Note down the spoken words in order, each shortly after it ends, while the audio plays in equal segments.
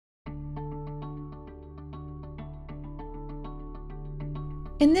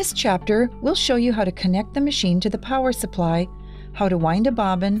In this chapter, we'll show you how to connect the machine to the power supply, how to wind a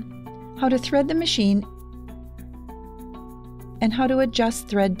bobbin, how to thread the machine, and how to adjust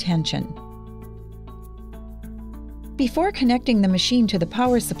thread tension. Before connecting the machine to the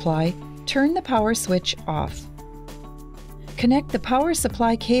power supply, turn the power switch off. Connect the power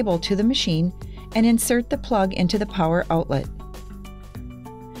supply cable to the machine and insert the plug into the power outlet.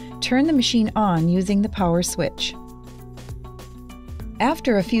 Turn the machine on using the power switch.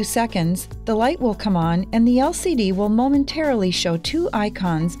 After a few seconds, the light will come on and the LCD will momentarily show two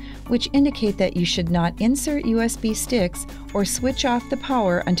icons which indicate that you should not insert USB sticks or switch off the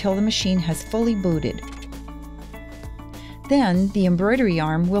power until the machine has fully booted. Then the embroidery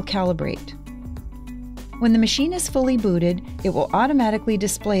arm will calibrate. When the machine is fully booted, it will automatically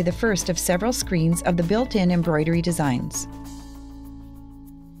display the first of several screens of the built-in embroidery designs.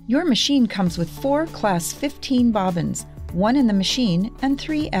 Your machine comes with 4 Class 15 bobbins, 1 in the machine and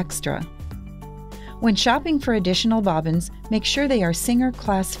 3 extra. When shopping for additional bobbins, make sure they are Singer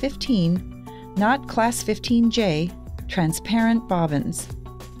Class 15, not Class 15J, transparent bobbins.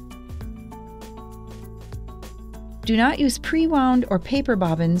 Do not use pre-wound or paper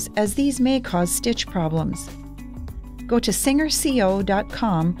bobbins as these may cause stitch problems. Go to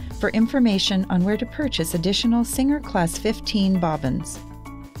singerco.com for information on where to purchase additional Singer Class 15 bobbins.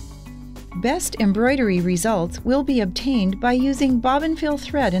 Best embroidery results will be obtained by using bobbin fill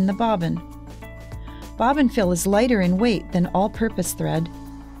thread in the bobbin. Bobbin fill is lighter in weight than all-purpose thread.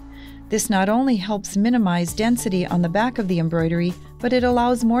 This not only helps minimize density on the back of the embroidery, but it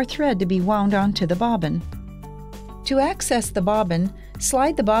allows more thread to be wound onto the bobbin. To access the bobbin,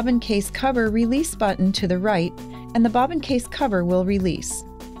 slide the bobbin case cover release button to the right and the bobbin case cover will release.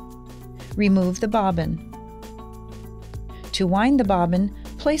 Remove the bobbin. To wind the bobbin,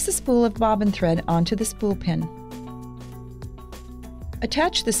 place a spool of bobbin thread onto the spool pin.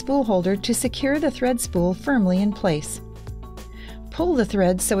 Attach the spool holder to secure the thread spool firmly in place. Pull the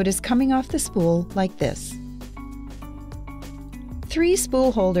thread so it is coming off the spool like this. 3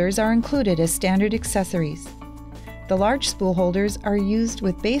 spool holders are included as standard accessories. The large spool holders are used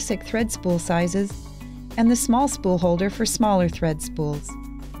with basic thread spool sizes and the small spool holder for smaller thread spools.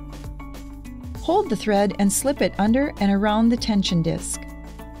 Hold the thread and slip it under and around the tension disc.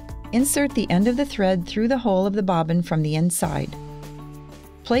 Insert the end of the thread through the hole of the bobbin from the inside.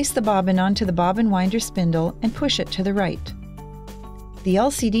 Place the bobbin onto the bobbin winder spindle and push it to the right. The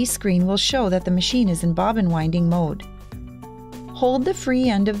LCD screen will show that the machine is in bobbin winding mode. Hold the free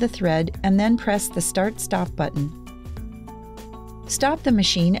end of the thread and then press the Start-Stop button. Stop the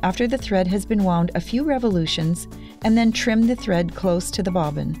machine after the thread has been wound a few revolutions and then trim the thread close to the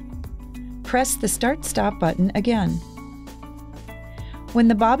bobbin. Press the Start-Stop button again. When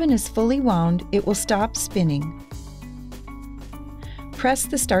the bobbin is fully wound, it will stop spinning. Press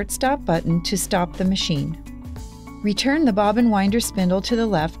the Start-Stop button to stop the machine. Return the bobbin winder spindle to the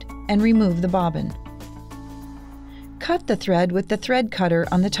left and remove the bobbin. Cut the thread with the thread cutter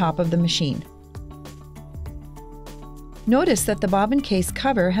on the top of the machine. Notice that the bobbin case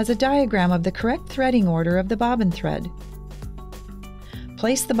cover has a diagram of the correct threading order of the bobbin thread.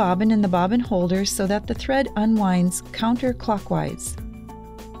 Place the bobbin in the bobbin holder so that the thread unwinds counterclockwise.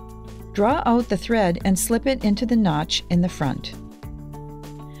 Draw out the thread and slip it into the notch in the front.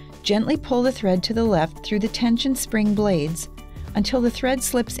 Gently pull the thread to the left through the tension spring blades until the thread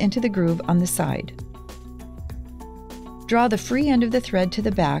slips into the groove on the side. Draw the free end of the thread to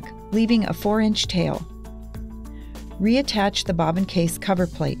the back, leaving a 4-inch tail. Reattach the bobbin case cover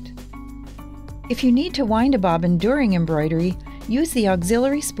plate. If you need to wind a bobbin during embroidery, use the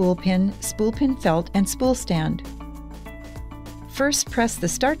auxiliary spool pin felt, and spool stand. First, press the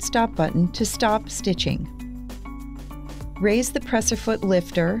Start-Stop button to stop stitching. Raise the presser foot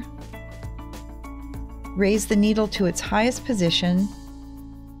lifter. Raise the needle to its highest position.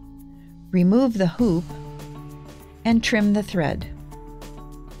 Remove the hoop and trim the thread.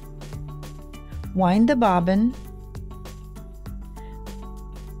 Wind the bobbin.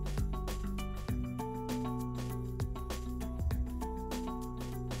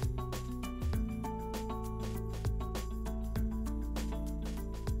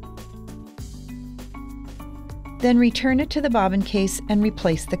 Then return it to the bobbin case and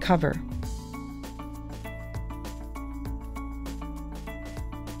replace the cover.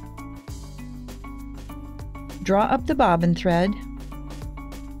 Draw up the bobbin thread.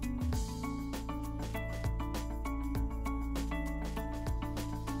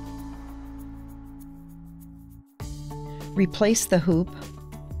 Replace the hoop.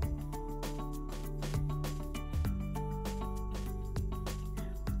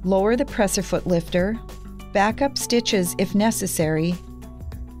 Lower the presser foot lifter. Back up stitches if necessary.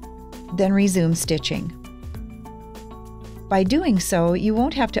 then resume stitching. By doing so, you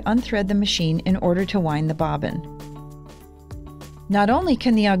won't have to unthread the machine in order to wind the bobbin. Not only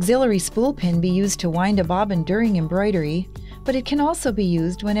can the auxiliary spool pin be used to wind a bobbin during embroidery, but it can also be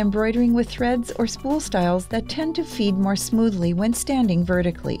used when embroidering with threads or spool styles that tend to feed more smoothly when standing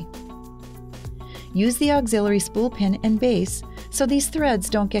vertically. Use the auxiliary spool pin and base so these threads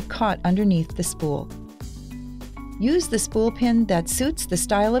don't get caught underneath the spool. Use the spool pin that suits the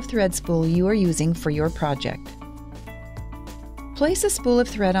style of thread spool you are using for your project. Place a spool of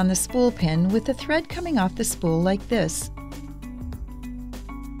thread on the spool pin with the thread coming off the spool like this,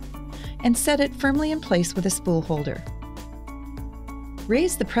 and set it firmly in place with a spool holder.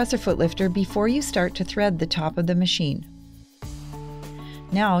 Raise the presser foot lifter before you start to thread the top of the machine.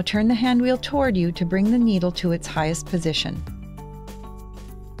 Now turn the hand wheel toward you to bring the needle to its highest position.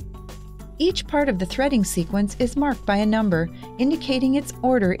 Each part of the threading sequence is marked by a number indicating its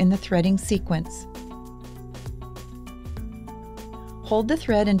order in the threading sequence. Hold the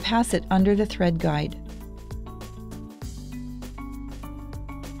thread and pass it under the thread guide.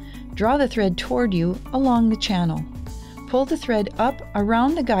 Draw the thread toward you along the channel. Pull the thread up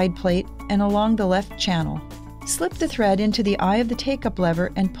around the guide plate and along the left channel. Slip the thread into the eye of the take-up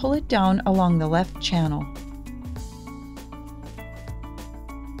lever and pull it down along the left channel.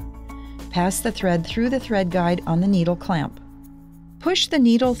 Pass the thread through the thread guide on the needle clamp. Push the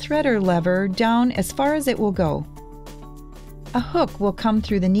needle threader lever down as far as it will go. A hook will come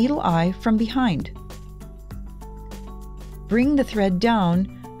through the needle eye from behind. Bring the thread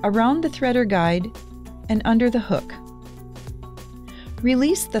down around the threader guide and under the hook.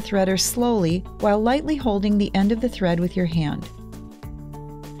 Release the threader slowly while lightly holding the end of the thread with your hand.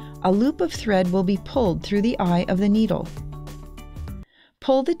 A loop of thread will be pulled through the eye of the needle.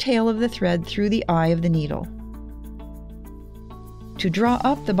 Pull the tail of the thread through the eye of the needle. To draw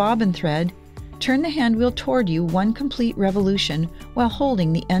up the bobbin thread, turn the hand wheel toward you one complete revolution while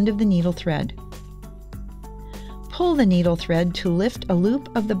holding the end of the needle thread. Pull the needle thread to lift a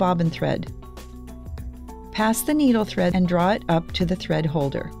loop of the bobbin thread. Pass the needle thread and draw it up to the thread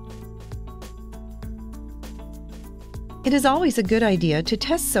holder. It is always a good idea to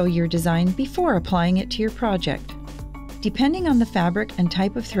test sew your design before applying it to your project. Depending on the fabric and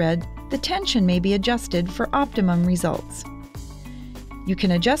type of thread, the tension may be adjusted for optimum results. You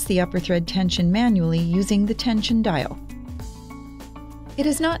can adjust the upper thread tension manually using the tension dial. It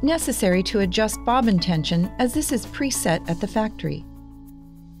is not necessary to adjust bobbin tension as this is preset at the factory.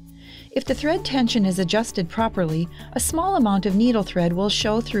 If the thread tension is adjusted properly, a small amount of needle thread will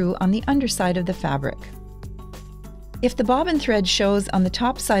show through on the underside of the fabric. If the bobbin thread shows on the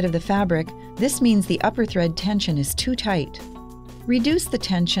top side of the fabric, this means the upper thread tension is too tight. Reduce the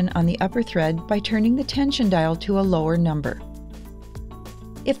tension on the upper thread by turning the tension dial to a lower number.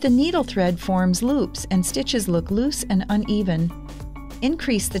 If the needle thread forms loops and stitches look loose and uneven,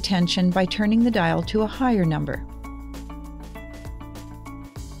 increase the tension by turning the dial to a higher number.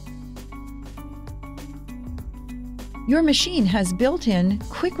 Your machine has built-in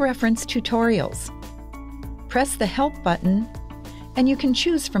quick reference tutorials. Press the Help button and you can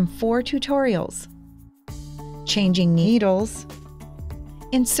choose from 4 tutorials: changing needles,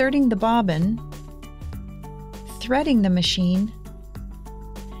 inserting the bobbin, threading the machine,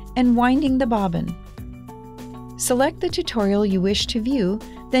 and winding the bobbin. Select the tutorial you wish to view,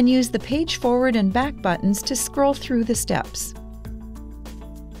 then use the page forward and back buttons to scroll through the steps.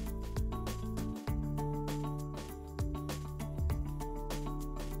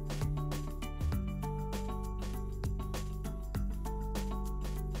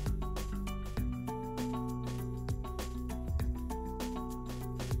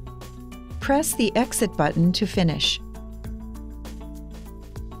 Press the Exit button to finish.